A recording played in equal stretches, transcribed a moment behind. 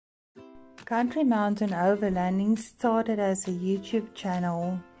Country Mountain Overlanding started as a YouTube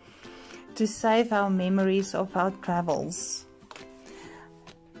channel to save our memories of our travels.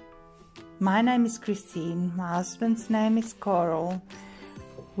 My name is Christine, my husband's name is Carl.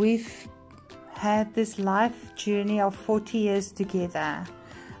 We've had this life journey of 40 years together,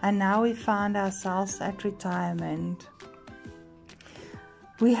 and now we find ourselves at retirement.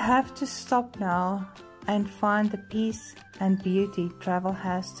 We have to stop now and find the peace and beauty travel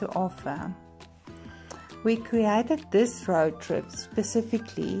has to offer. We created this road trip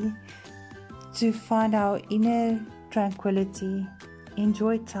specifically to find our inner tranquility,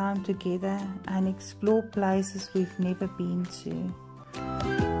 enjoy time together, and explore places we've never been to.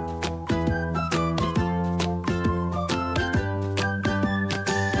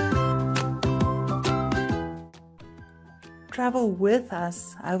 Travel with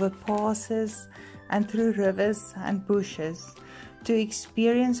us over passes and through rivers and bushes to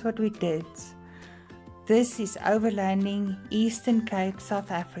experience what we did. This is Overlanding Eastern Cape, South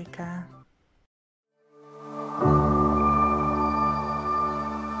Africa.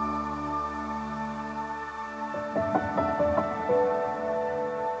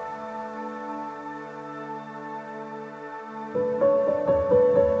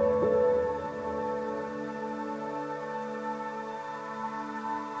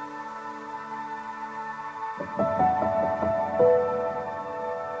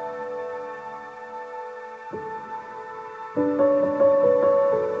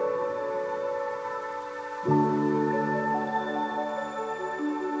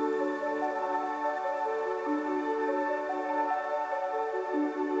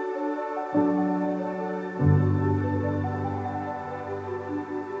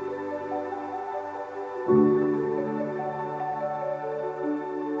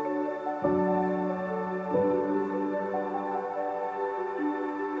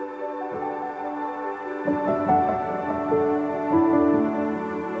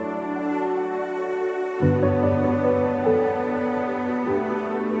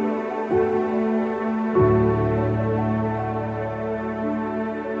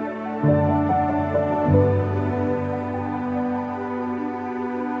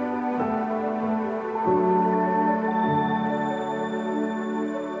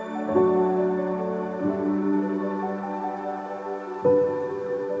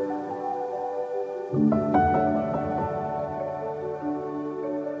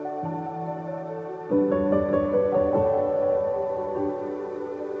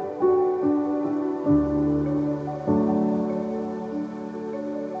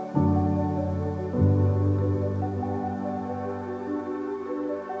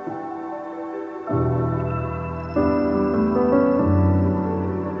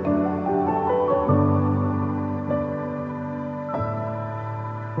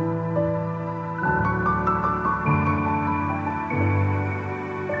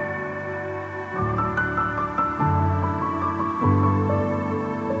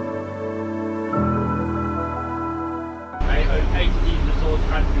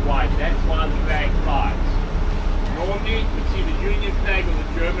 That's why the flag flies. Normally you can see the Union flag or the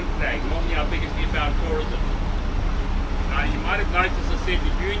German flag. Normally our biggest inbound tourism. Now you might have noticed I said the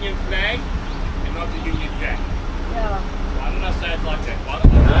Union flag and not the Union Jack. Yeah. Why did I say it like that? Why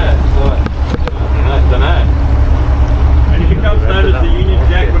did I don't know. And if you come notice the Union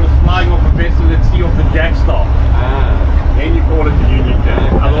Jack when it's flying off a vessel at sea off the Jack Star. Then you call it the Union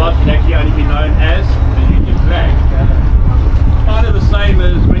Jack. Otherwise it can actually only be known as the Union flag. Kind of the same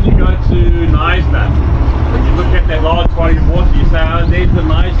as when you go to Neisner. When you look at that large body of water, you say, oh, there's the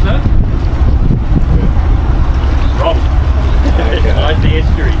Neisner. Wrong. Like the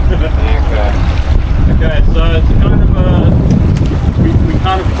estuary. Okay, so it's kind of we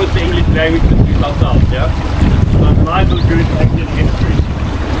kind of put the English language to suit ourselves, yeah? So it's nice and good to actually an estuary.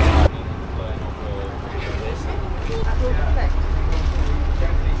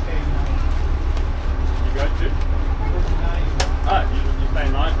 You go to? Oh, you stay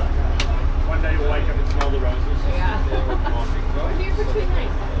in Neisner. One day you'll wake up and smell the roses. Yeah. Here for 2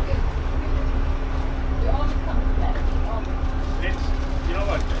 nights. We always come to that. You know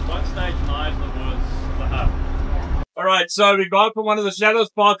what? At one stage, Neisner was the hub. Yeah. Alright, so we go from one of the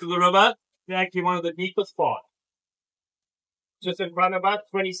shallowest parts of the river to actually one of the deepest parts. Just in front of us,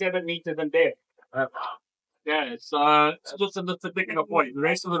 27 meters in depth. Yeah, so it's just at this particular point. The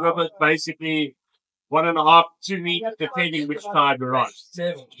rest of the river is basically 1.5 to 2 meters, depending which side we're on.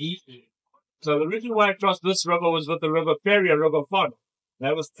 So the original way across this river was with the river ferry, a river fund.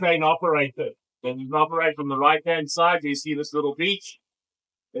 That was train operated. Then you can operate from the right-hand side. You see this little beach.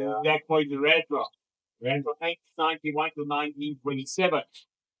 Then at that point, the Red Rock. Ran from 1891 to 1927.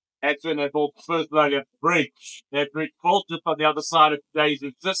 That's when they built the first Lolliot Bridge. That bridge built just on the other side of today's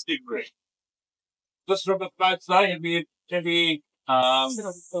existing bridge. This river floats there every 30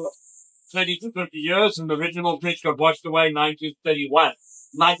 to 50 years, and the original bridge got washed away in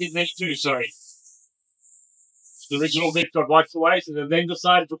 1932, sorry. The original bridge got washed away, so they then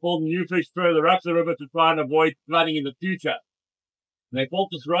decided to build a new bridge further up the river to try and avoid flooding in the future. They built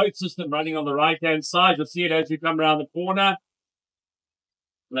this road system running on the right-hand side. You'll see it as you come around the corner.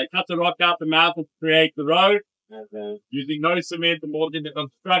 They cut the rock out the mountain to create the road, using no cement and more than the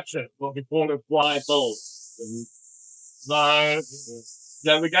construction, what we call a fly build. So,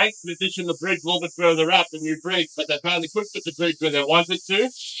 they were going to position the bridge a little bit further up, the new bridge, but they finally couldn't put the bridge where they wanted to.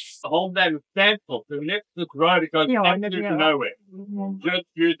 The whole day was cancelled. So we left this road, it goes absolutely nowhere. Just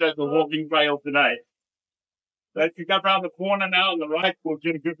used as a walking trail today. So if you come around the corner now on the right, we'll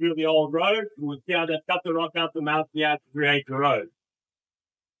give you the old road, and we'll see how they cut the rock out the mountain here to create the road.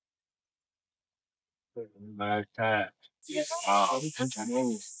 Okay.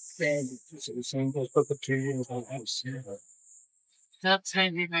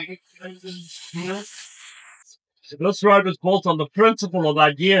 This road was built on the principle of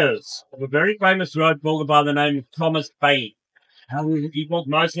ideas of a very famous road builder by the name of Thomas Bay. He built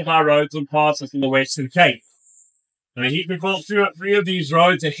most of our roads and passes in the Western Cape. Now, he could build 2 or 3 of these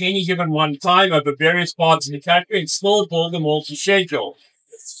roads at any given one time over various parts of the country and still build them all to schedule.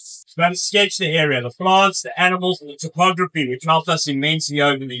 So to sketch the area, the plants, the animals, and the topography, which helped us immensely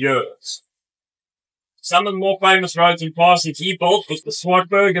over the years. Some of the more famous roads and passes he built was the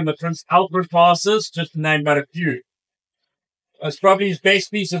Swartberg and the Prince Alfred passes, just to name but a few. It's probably his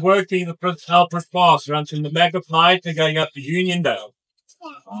best piece of work being the Prince Alfred Pass, runs from the back of Hyde to going up to Uniondale.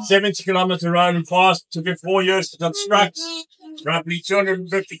 70-kilometre road and pass, took it 4 years to construct. Roughly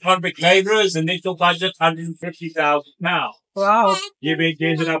 250 convict labourers, initial budget £150,000. Wow. You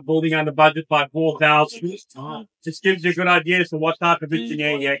ended up building under budget by 4,000. Just gives you a good idea as to what type of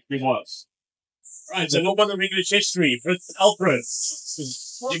engineer he actually was. Right, so look at the English history. Prince Alfred.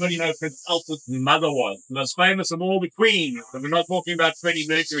 Anybody know Prince Alfred's mother was? The most famous of all the queens. And we're not talking about Freddie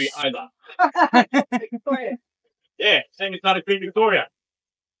Mercury either. Victoria. Yeah, same as not Queen Victoria.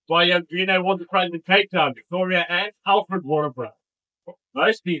 Why you know what the President in Cape Town, Victoria and Alfred Waterfront.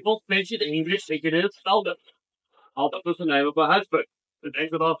 Most people, especially the English, think it is Alfred. Alfred was the name of her husband. The name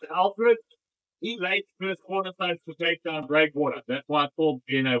of after Alfred. He laid the first cornerstones for Cape Town breakwater. That's why it's called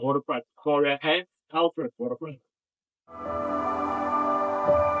Waterfront. Victoria and Alfred Waterfront.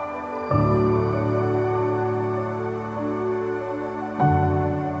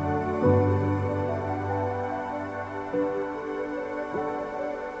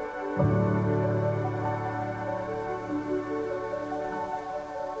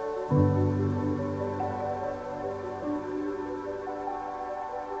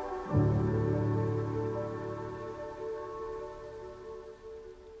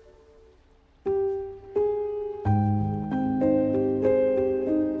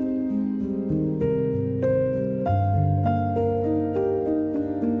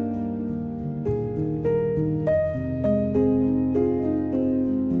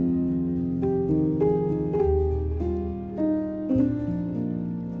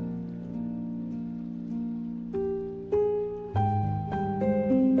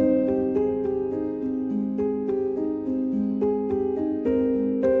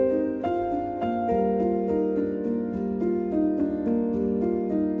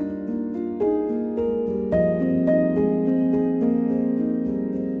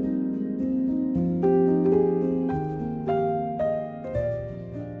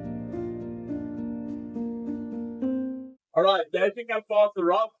 All right, as you come past the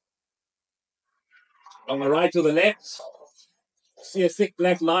rock, on the right or the left, see a thick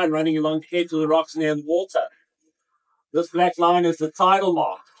black line running along the edge of the rocks near the water. This black line is the tidal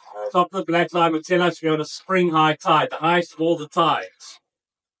mark. The top of the black line will tell us we're on a spring high tide, the highest of all the tides.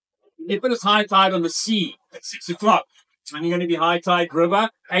 If it is high tide on the sea at 6 o'clock, when you're going to be high tide river,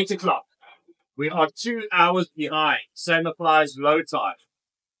 8 o'clock. We are 2 hours behind. Same applies low tide.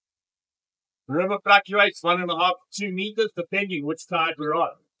 The river fluctuates 1.5 to 2 meters depending which tide we're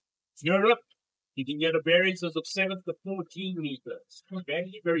on. Europe, you can get a variances of 7 to 14 meters.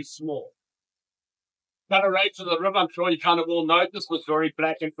 Very, very small. Color rates of the river, I'm sure you kind of all noticed, was very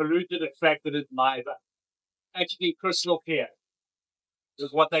black and polluted. In fact, it is neither. Actually, crystal clear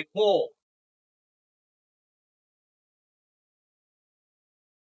is what they call.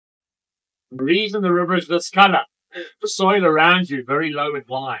 The reason the river is this color, the soil around you very low in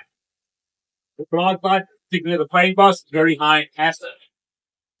lime. The plant life, particularly the paintbrush, is very high in acid.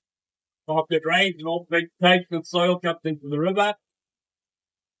 After it rains and all vegetation and soil comes into the river,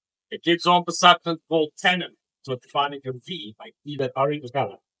 It gives off a substance called tannin, so it's finding your feed, like see that orange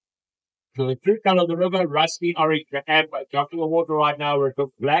color. So the true color of the river, rusty orange. I have a drop of water right now where it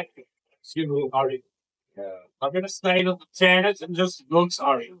looks black, excuse me, orange. I'm going to stay with the tannins and just looks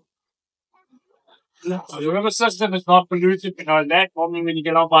orange. So the river system is not polluted, you know that. Normally when you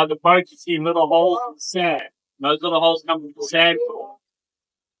get on by the boat, you see little holes in the sand. Those little holes come from the sand floor.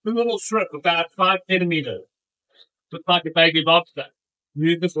 The little strip about 5 centimeters. Looks like a baby lobster.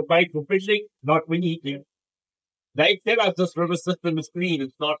 Use this for bait for fishing, not when eating. They tell us this river system is clean,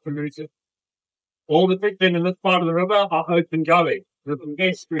 it's not polluted. All the fish in this part of the river are open going. There's some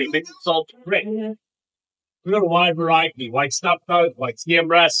gas stream, it's salt brick. We've got a wide variety, white snapnose, white stem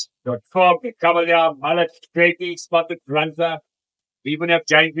brass, got frog, camellia, mullet, straky, spotted grunter. We even have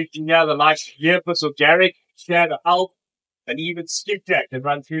giant fish in here, the likes of yearfish or jarrick, shad or elk, and even skipjack that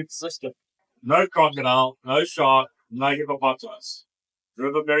run through the system. No crocodile, no shark, no hippopotamus. The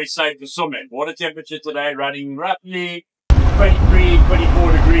river very safe to swim in. Water temperature today running roughly 23,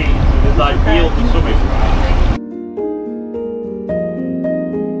 24 degrees. So it's ideal for swimming.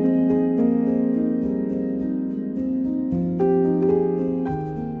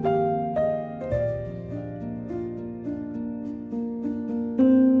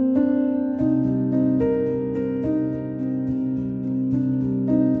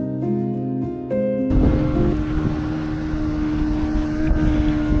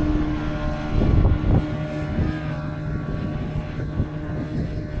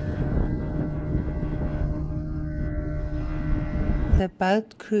 The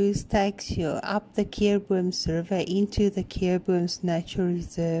boat cruise takes you up the Keurbooms River into the Keurbooms Nature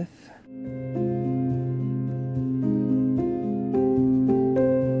Reserve.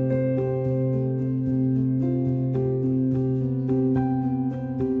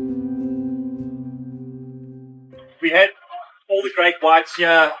 We had all the great whites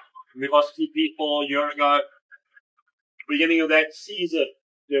here. We lost 2 people a year ago. Beginning of that season,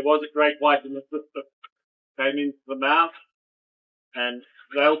 there was a great white in the system. Came into the mouth. And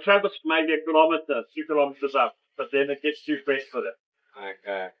they'll travel maybe 1 kilometer, 2 kilometers up, but then it gets too fresh for them.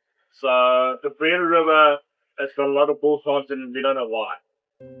 Okay. So the Breeder River has got a lot of bullfrogs in it, and we don't know why.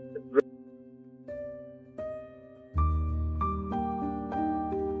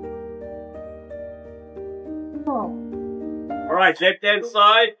 Alright, left hand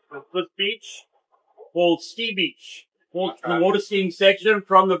side of this beach, called Ski Beach. Called the water skiing section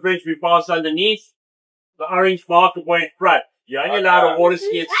from the bridge we pass underneath. The orange marker point front. You're only allowed to water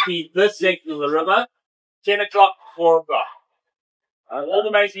ski at speed this section of the river, 10 o'clock to 4 o'clock. All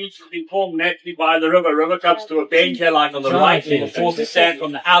the main beaches have been formed naturally by the river. River comes to a bend here like on the right, and it forces sand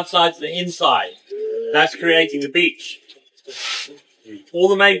from the outside to the inside. That's creating the beach. All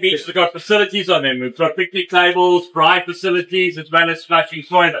the main beaches have got facilities on them. We've got picnic tables, fry facilities, as well as flushing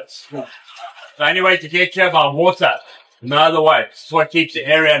toilets. The only way to get here by water. No other way. It's what keeps the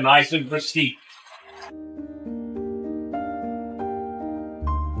area nice and pristine.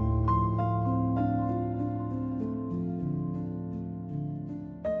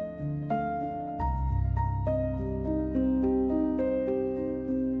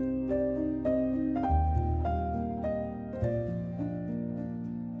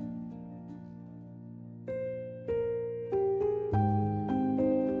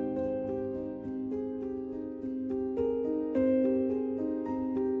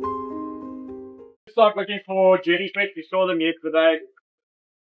 Start looking for jellyfish. We saw them yesterday.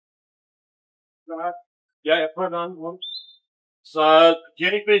 Yeah, put on. Whoops. So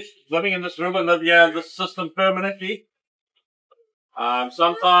jellyfish living in this river live here in this system permanently.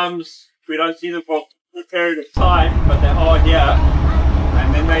 Sometimes we don't see them for a period of time, but they are here,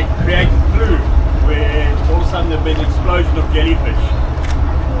 and then they create a plume where all of a sudden there'll be an explosion of jellyfish.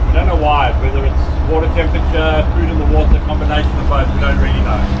 We don't know why, whether it's water temperature, food in the water, combination of both, we don't really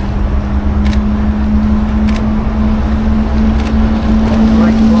know.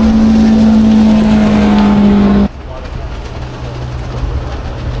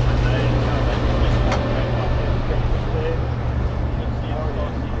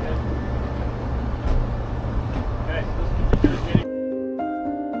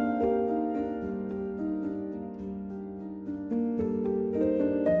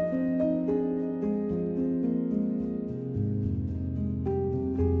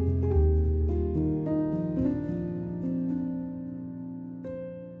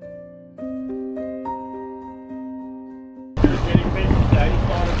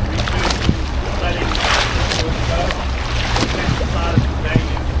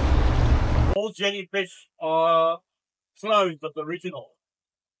 All jellyfish are clones of the original.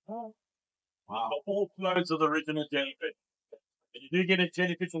 Wow. All clones of the original jellyfish. And you do get a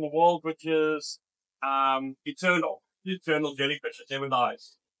jellyfish in the world, which is eternal. Eternal jellyfish that never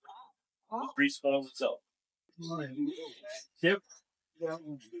dies. It respawns itself. Yep.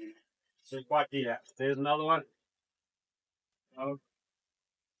 So quite yeah. There's another one. Oh.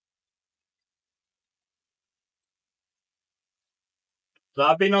 So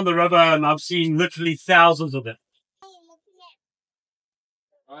I've been on the river and I've seen literally thousands of them.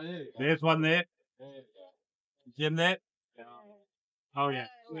 There's one there. See him there? Oh yeah.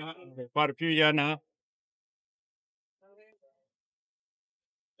 Quite a few here now.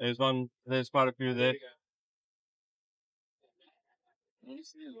 There's one. There's quite a few there.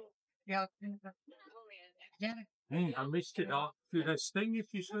 I missed it. Do they sting if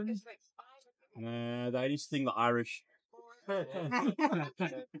you swim? They only sting the Irish.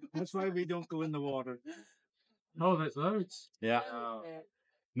 That's why we don't go in the water. Oh, there's loads. Yeah.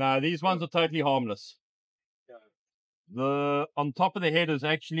 No, these ones are totally harmless. The on top of the head is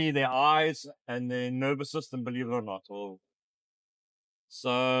actually their eyes and their nervous system, believe it or not.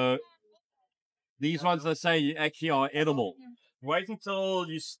 So these ones, they say, actually are edible. Wait until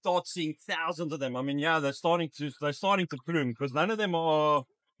you start seeing thousands of them. I mean, yeah, they're starting to plume because none of them are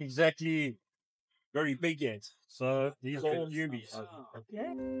exactly very big yet. So these are all newbies.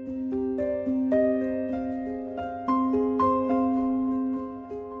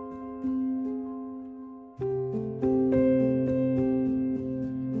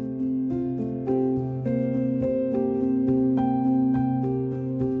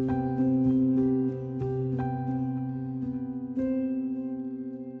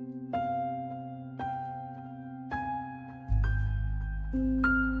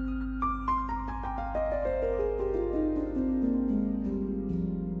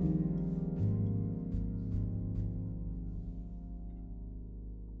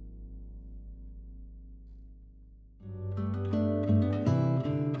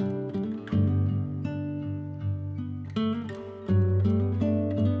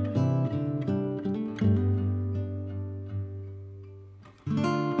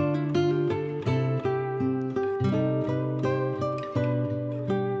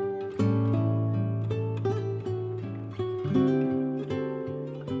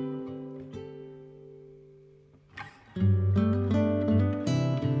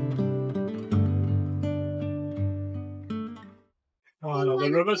 Oh, no,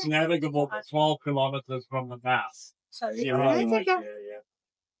 the river's navigable for 12 kilometers from the mouth.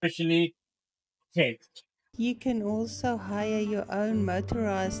 Officially 10. You can also hire your own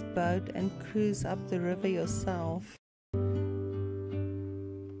motorized boat and cruise up the river yourself.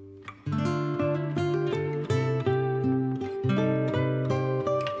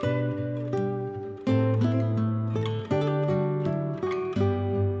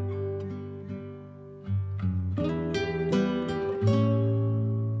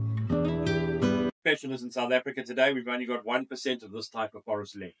 Professionals in South Africa today, we've only got 1% of this type of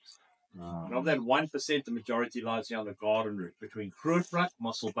forest left. And of that 1%, the majority lies here on the garden route between Keurbooms,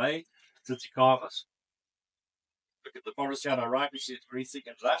 Russel Bay, to Keurbooms. Look at the forest here on our right, we see it's very thick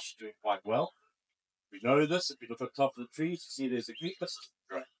and lush, doing quite well. We know this. If you look at the top of the trees, you see there's a creepus,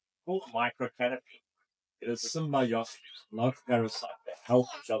 called micro canopy. It is symbiotic, not parasite. They help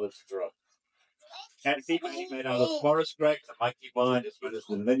each other to grow. Canopy can be made out of forest grape, the monkey vine, as well as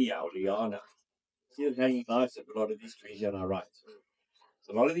the linear or liana. See it hanging nice at a lot of these trees here on our right.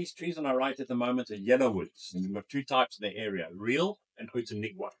 So a lot of these trees on our right at the moment are yellow woods. And we've got two types in the area, real and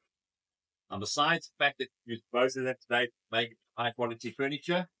Utanigwa. Now, besides the fact that we use both of them today to make high quality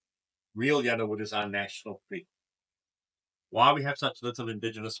furniture, real yellow wood is our national tree. Why we have such little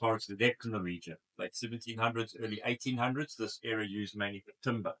indigenous forest left in the region, late 1700s, early 1800s, this area used mainly for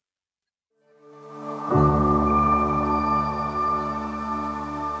timber.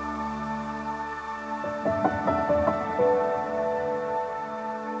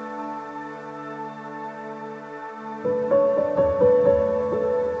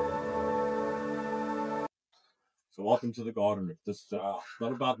 So welcome to the garden. This is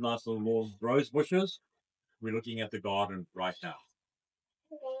not about nice little rose bushes. We're looking at the garden right now.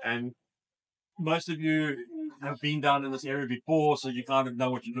 And most of you have been down in this area before, so you kind of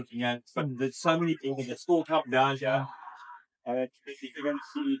know what you're looking at. But there's so many people that still come down here. And you're going to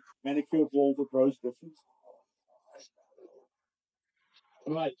see manicured walls of rose bushes.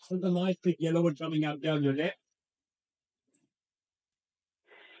 All right, so the nice big yellow wood coming out down your left.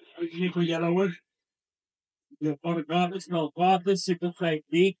 Beautiful yellow wood. Your photograph is called Bartless, super fake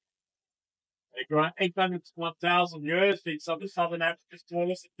deep. They grow 800 to 1,000 years. They're some of Southern Africa's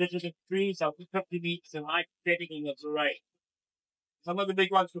tallest indigenous trees, up to 50 meters in height, depending on the terrain. Some of the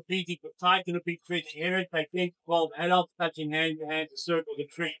big ones competing for tight in a big fish area take 10 to 12 adults touching hand to hand to circle the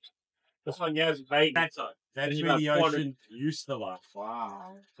tree. This one here is a baby. That's where the ocean used to lie.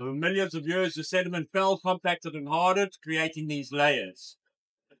 Wow. So for millions of years, the sediment fell, compacted and hardened, creating these layers.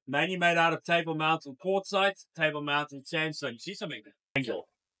 Mainly made out of Table Mountain quartzite, Table Mountain sandstone. You see something? Angle.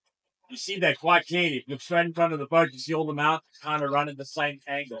 You see that quite clearly. If you look straight in front of the boat, you see all the mountains kind of run at the same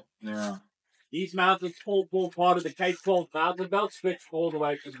angle. Yeah. These mountains all form part of the Cape Coast mountain belt, stretch all the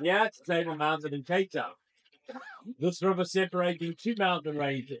way from here to Table Mountain in Cape Town. This river separating two mountain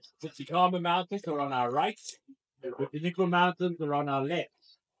ranges. The Thyme Mountains are on our right, the Plettenberg Mountains are on our left.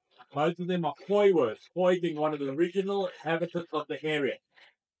 Both of them are koi words, koi being one of the original inhabitants of the area.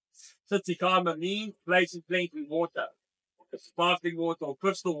 Thyme means place in plenty water, sparkling water or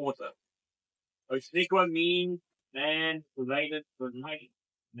crystal water. Plettenberg means man related to night,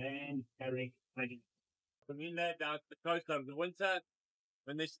 man carrying money. From inland down to the coast over the winter,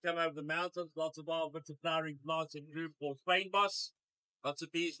 when they come over the mountains, lots of wild winter flowering plants in bloom called fynbos. Lots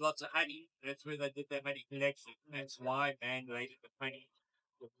of bees, lots of honey. That's where they did their honey collection. That's why man related with honey.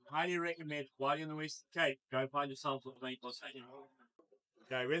 Highly recommend while you're in the Western Cape, go find yourself some fynbos honey.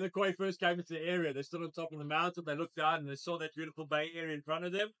 Okay, when the koi first came into the area, they stood on top of the mountain, they looked down and they saw that beautiful bay area in front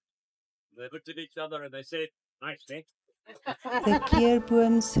of them. They looked at each other and they said, nice, man. The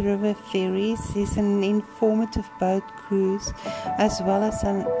Keurbooms River Ferries is an informative boat cruise as well as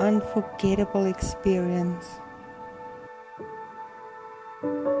an unforgettable experience.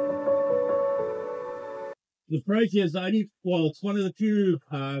 The protea is it's one of the few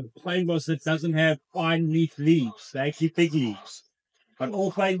fynbos that doesn't have fine leaf leaves. They're actually big leaves. But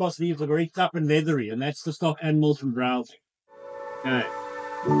all fynbos leaves are very tough and leathery, and that's to stop animals from drowsing. Okay.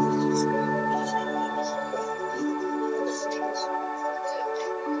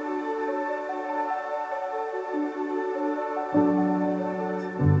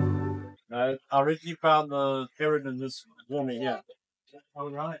 I originally found the heron in this water here.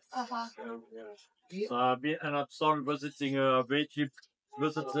 All right. So I started visiting her. I eventually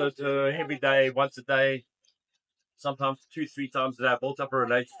visited her every day, once a day, sometimes 2-3 times a day. I built up a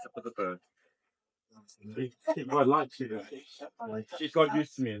relationship with the bird. She quite likes you. She's got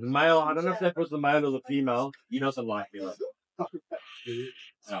used to me. The male, I don't know if that was the male or the female. He doesn't like me.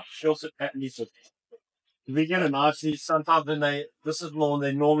 Yeah, she'll sit at me. We get a nice. Sometimes when they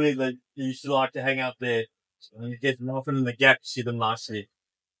normally they used to like to hang out there. So you get them often in the gap, you see them nicely.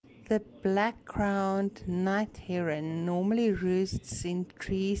 The black-crowned night heron normally roosts in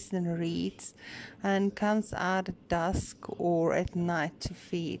trees and reeds and comes out at dusk or at night to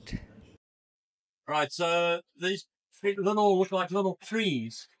feed. Right, so these look like little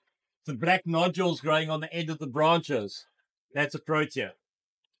trees. The black nodules growing on the end of the branches. That's a protea.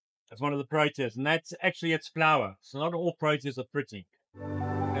 That's one of the proteas, and that's actually its flower. So not all proteas are pretty.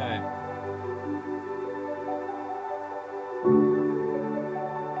 Okay.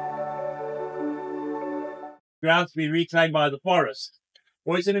 Grounds to be reclaimed by the forest.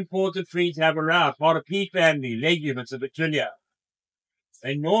 Always an important tree to have around. Part of pea family, legumes, and petunia.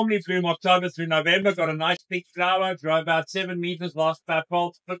 They normally bloom October through November. Got a nice pink flower. Grow about 7 meters. Last about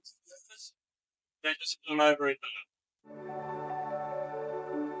 12 to 15 years. Then just pull over it.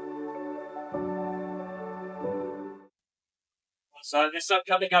 So there's some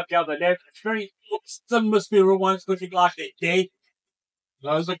coming up the other left. It's very some must be ones looking like they're dead.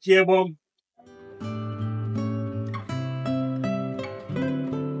 Those are Keurbooms.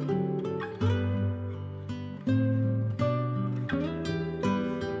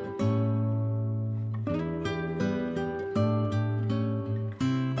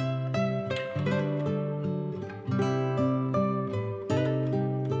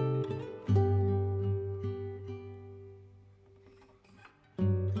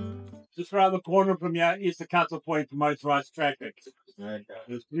 Just around the corner from here is the cut point for motorized traffic.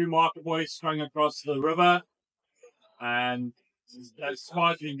 There's 2 market buoys strung across the river, and as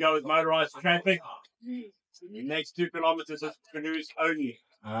far as you can go with motorized traffic. The next 2 kilometers is canoes only.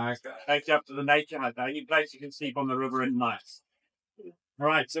 Take you up to the nature hut, the only place you can sleep on the river at night.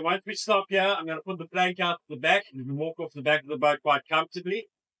 Right, so once we stop here, I'm going to put the plank out the back. You can walk off the back of the boat quite comfortably.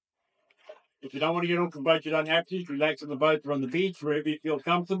 If you don't want to get off the boat, you don't have to. Relax on the boat or on the beach, wherever you feel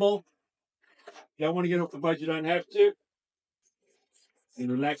comfortable. If you don't want to get off the boat, you don't have to.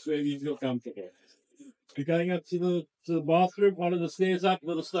 And relax wherever you feel comfortable. We're going up to the bathroom, one of the stairs up,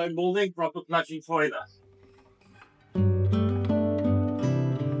 little stone building, proper flushing toilet.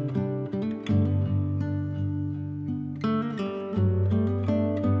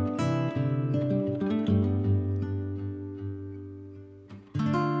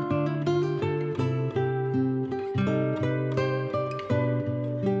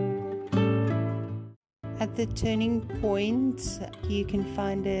 the turning point, you can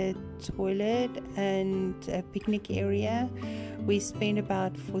find a toilet and a picnic area. We spent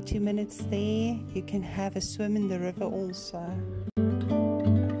about 40 minutes there. You can have a swim in the river also.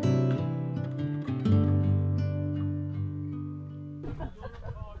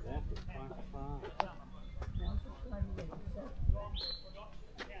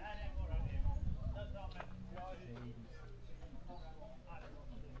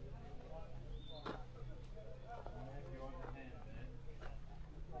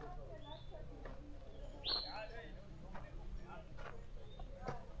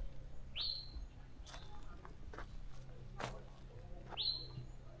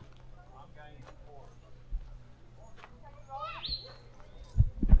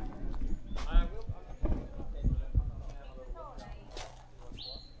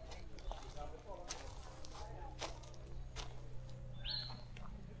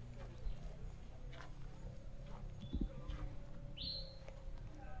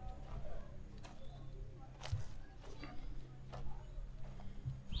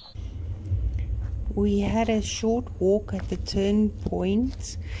 We had a short walk at the turn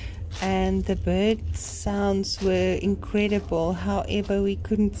point and the bird sounds were incredible, however we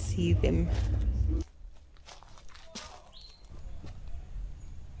couldn't see them.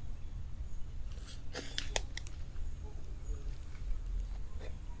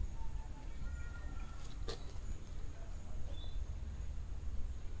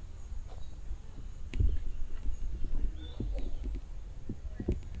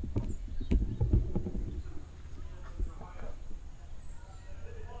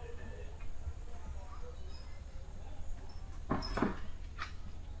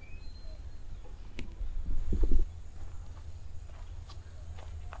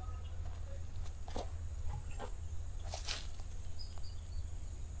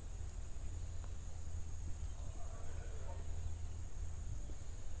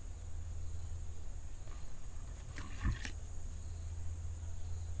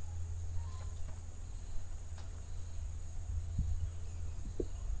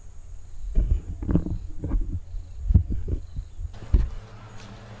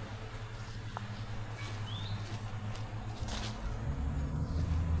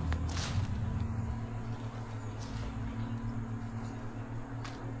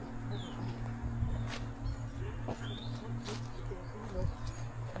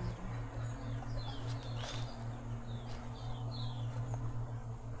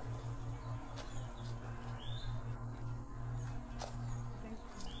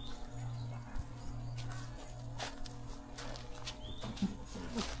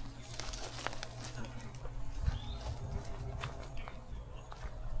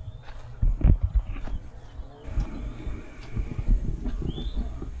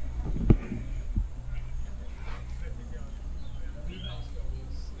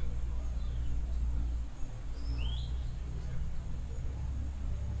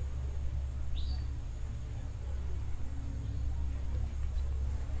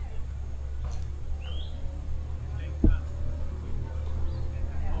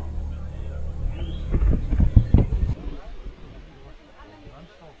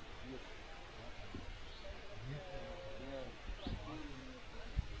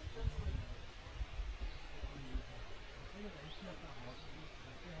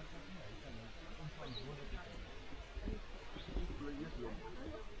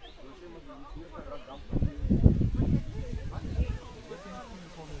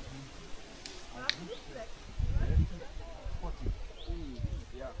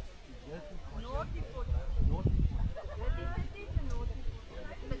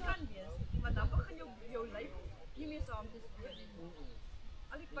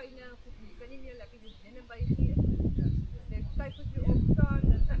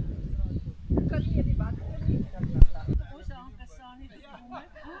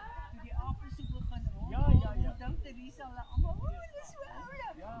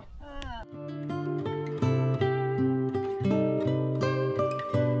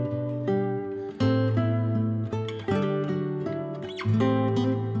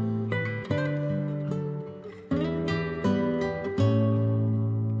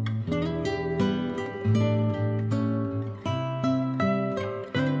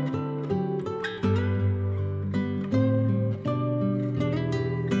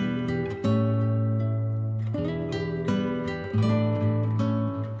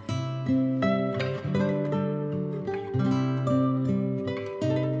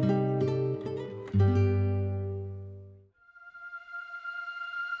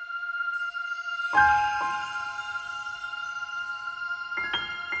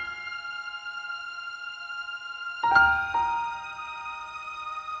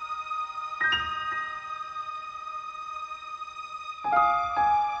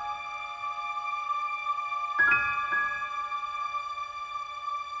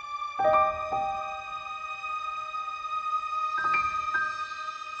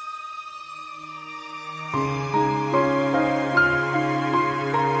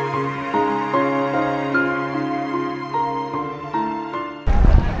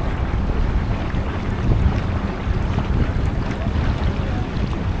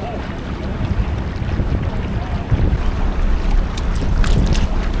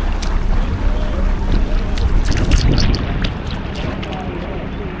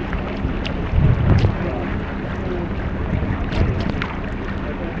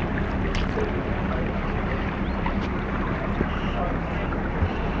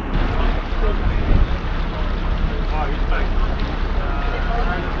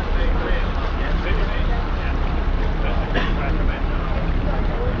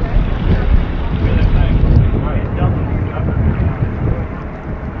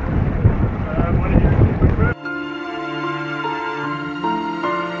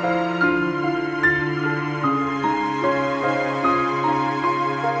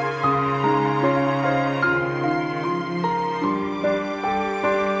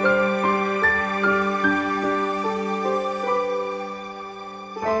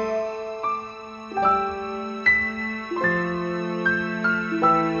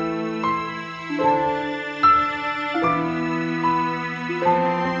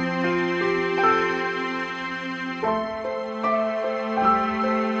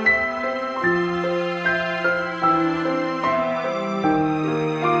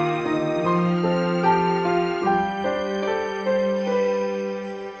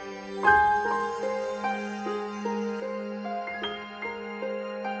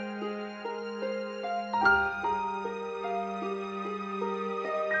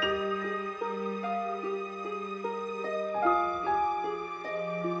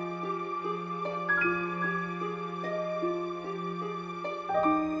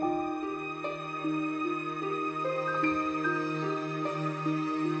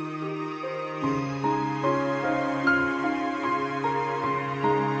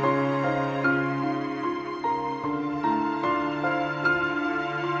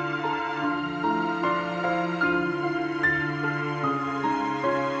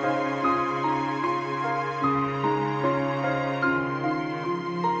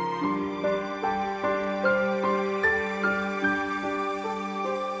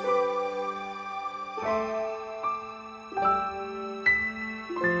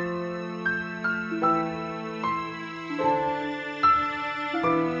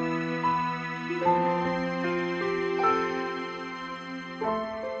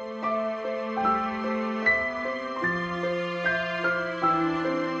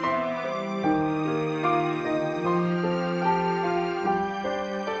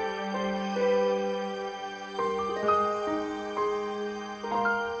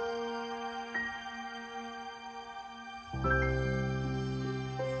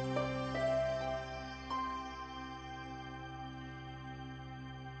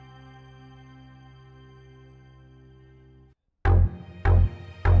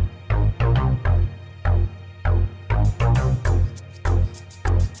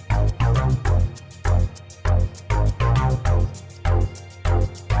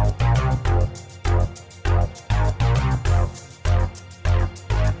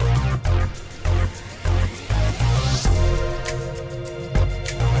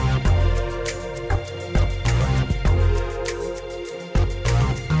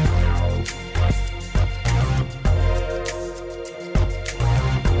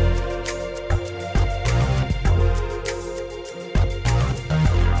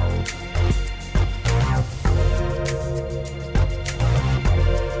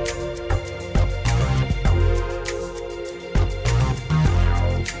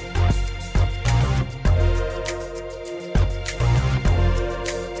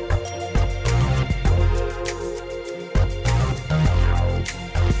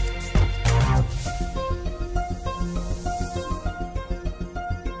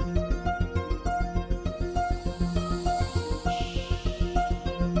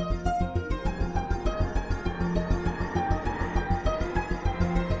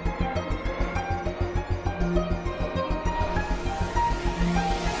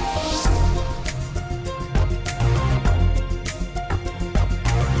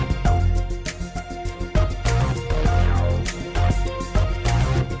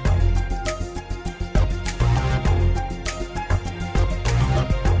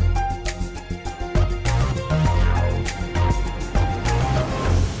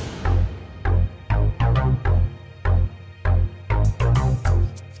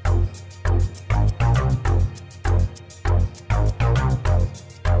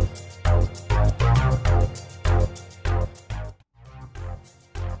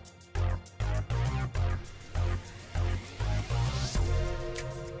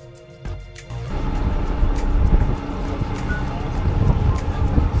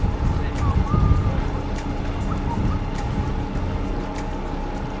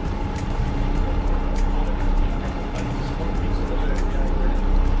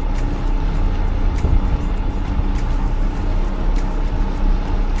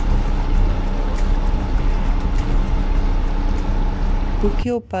 book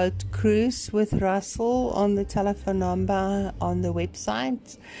your boat cruise with Russel on the telephone number on the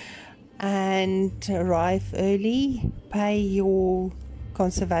website and arrive early, pay your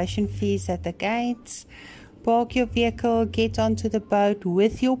conservation fees at the gates, park your vehicle, get onto the boat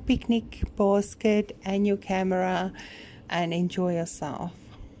with your picnic basket and your camera and enjoy yourself.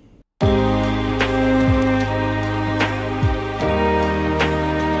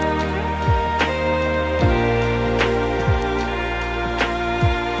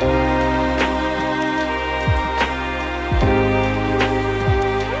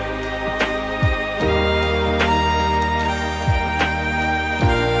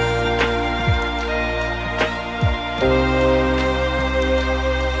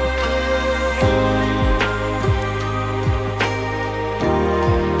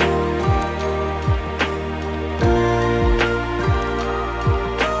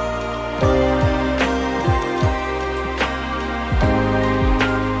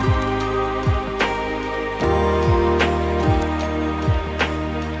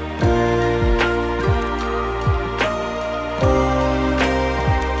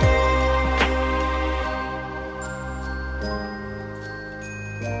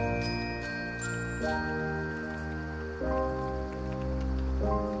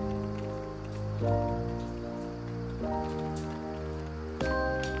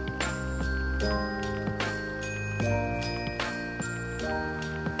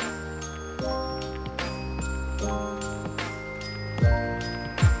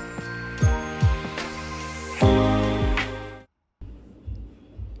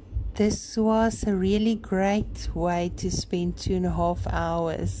 This was a really great way to spend 2.5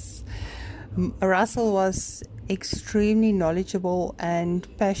 hours. Russel was extremely knowledgeable and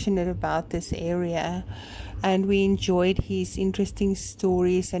passionate about this area, and we enjoyed his interesting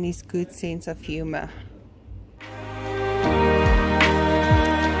stories and his good sense of humor.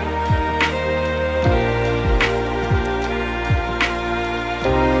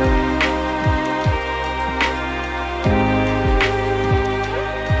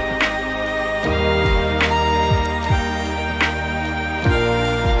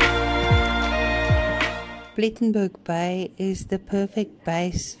 Plettenberg Bay is the perfect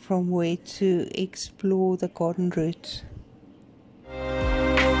base from where to explore the garden route.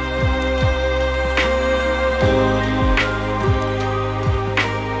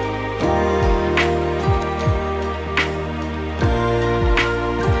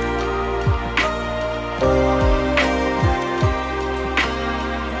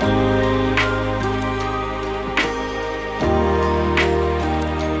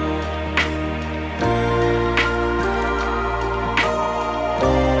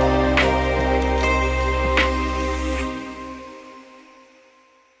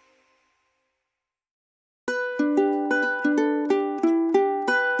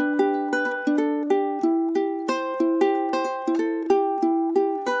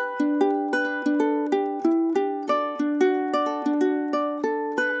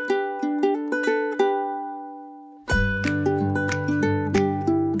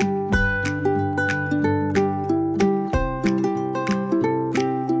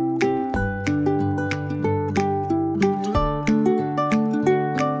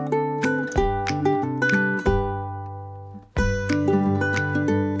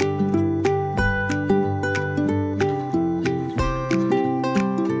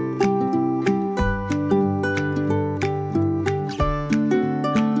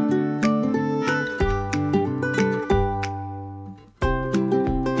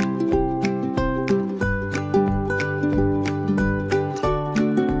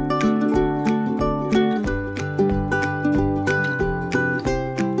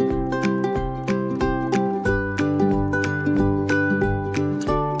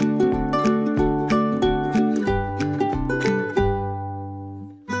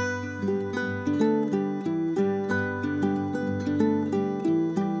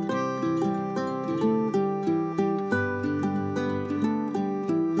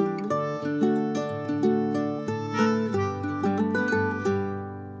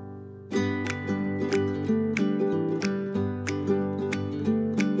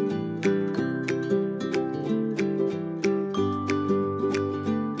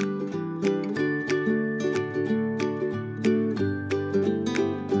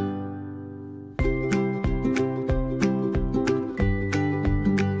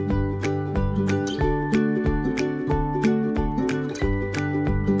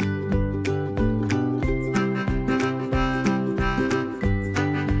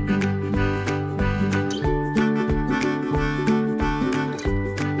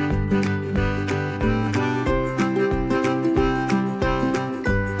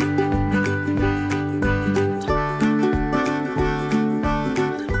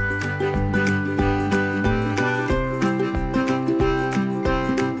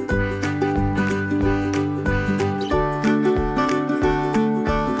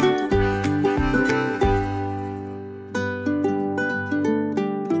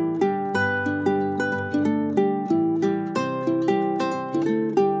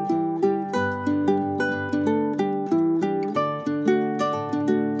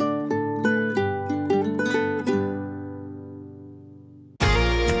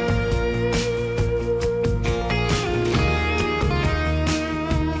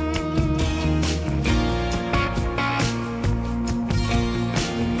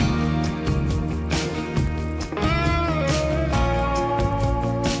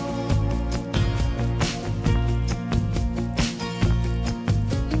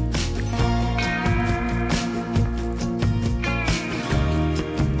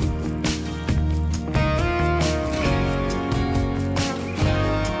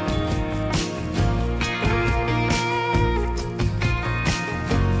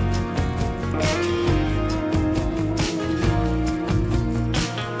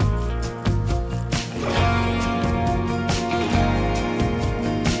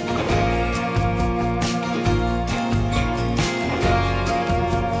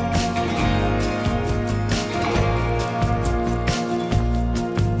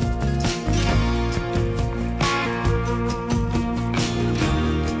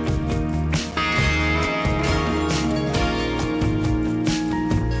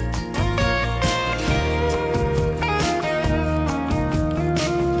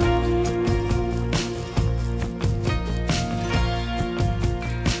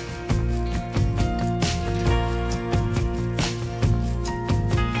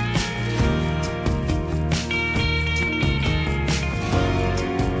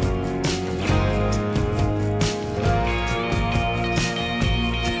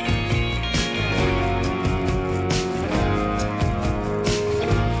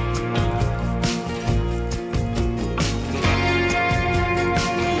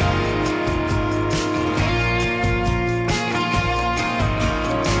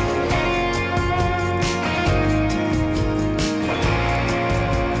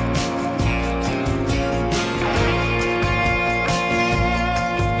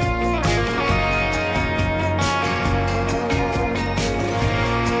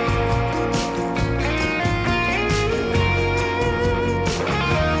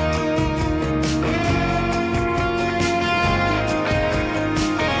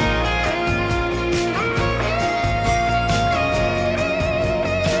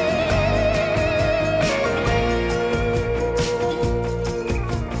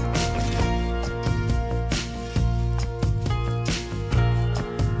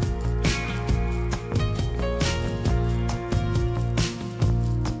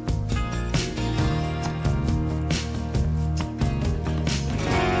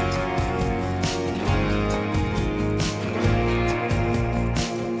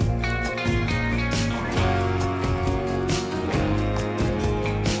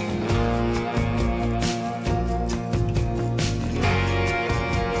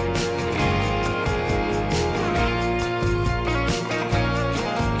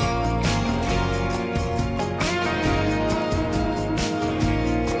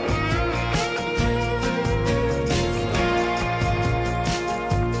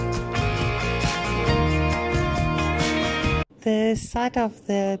 The site of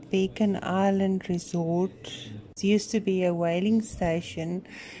the Beacon Island Resort used to be a whaling station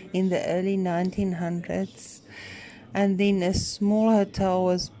in the early 1900s, and then a small hotel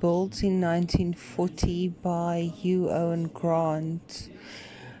was built in 1940 by Hugh Owen Grant.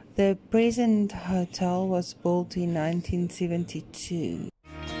 The present hotel was built in 1972.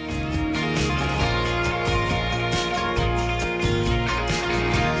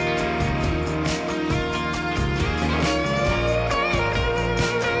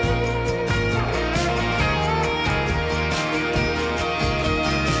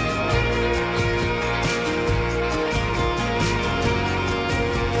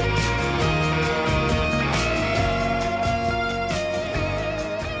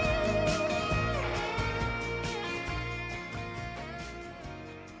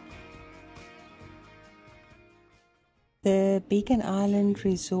 The Beacon Island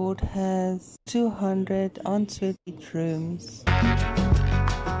Resort has 200 ensuite rooms.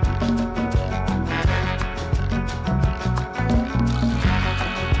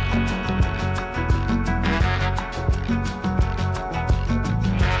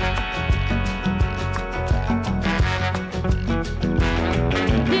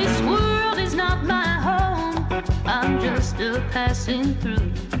 This world is not my home, I'm just a passing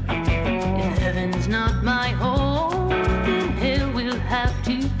through. If heaven's not my home, then hell will have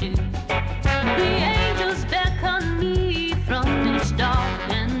to do. The angels beckon me from this dark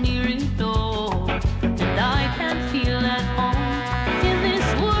and eerie door, and I can't feel at home in this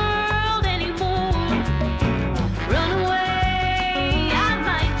world anymore. Run away, I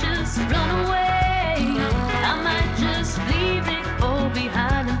might just run away. I might just leave it all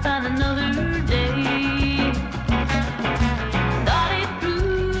behind and find another day. Thought it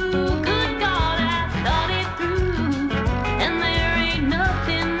through, good God, I thought it through, and there ain't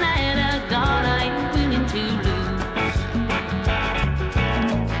nothing that I got I ain't willing to lose.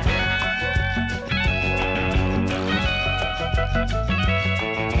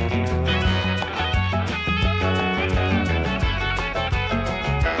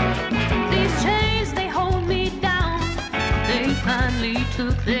 These chains, they hold me down, they finally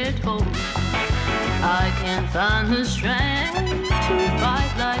took their toll. I can't find the strength to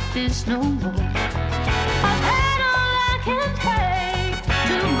fight like this no more. I've had all I can take,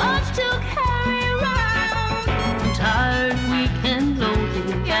 too much to carry around. I'm tired, weak and lonely,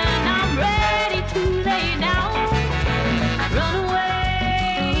 and I'm ready to lay down. Run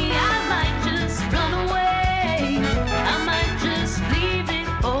away, I might just run away. I might just leave it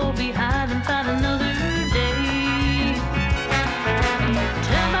all behind and find another day.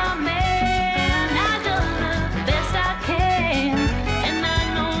 Tell my man I done the best I can, and I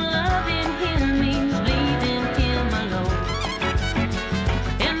know loving him means leaving him alone.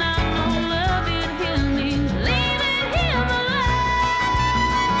 And I know loving him means leaving him alone.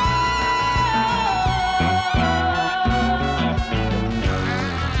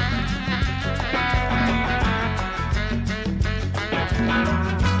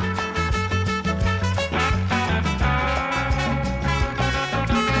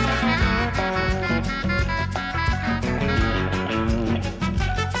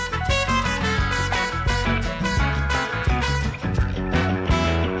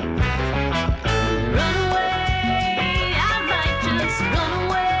 Run away, I might just run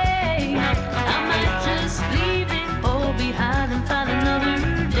away. I might just leave it all behind and find another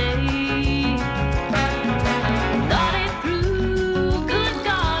day. Thought it through, good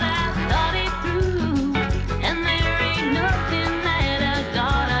God, I thought it through, and there ain't nothing that I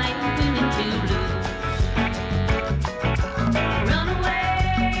got I ain't willing to lose. Run away,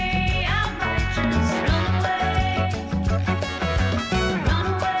 I might just run away. Run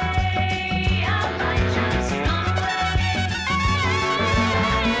away, I might just run away.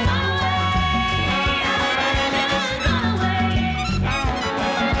 Run away, I might just run away.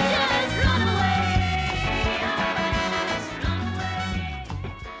 Just run away, I might just run away.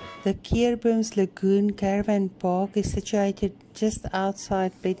 The Keurbooms Lagoon Caravan Park is situated just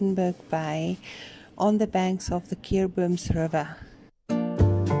outside Plettenberg Bay on the banks of the Keurbooms River.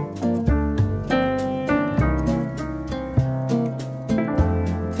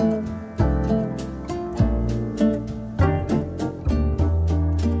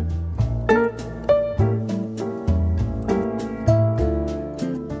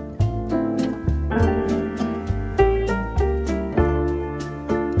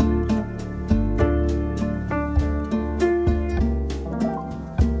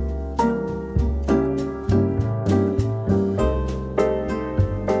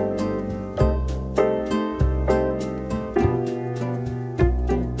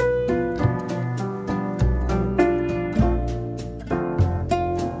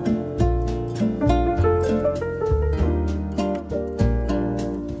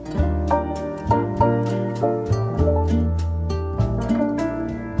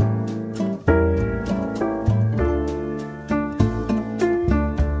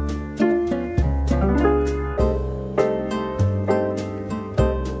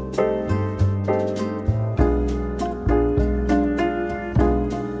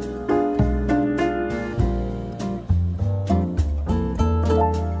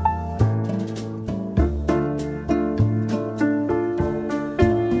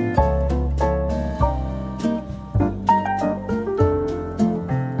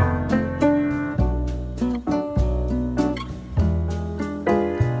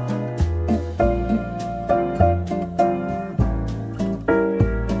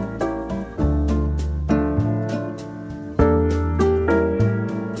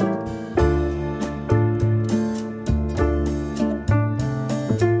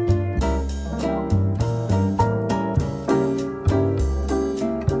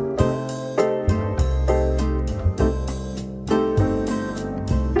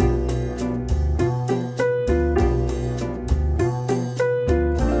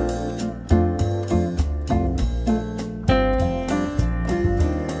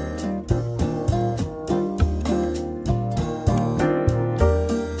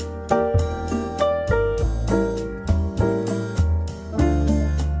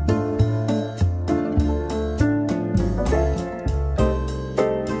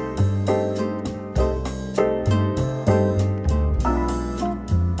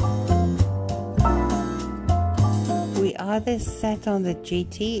 either sat on the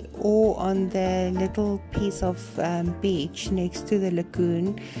jetty or on the little piece of beach next to the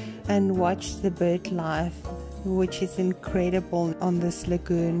lagoon and watched the bird life, which is incredible on this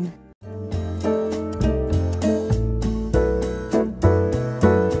lagoon.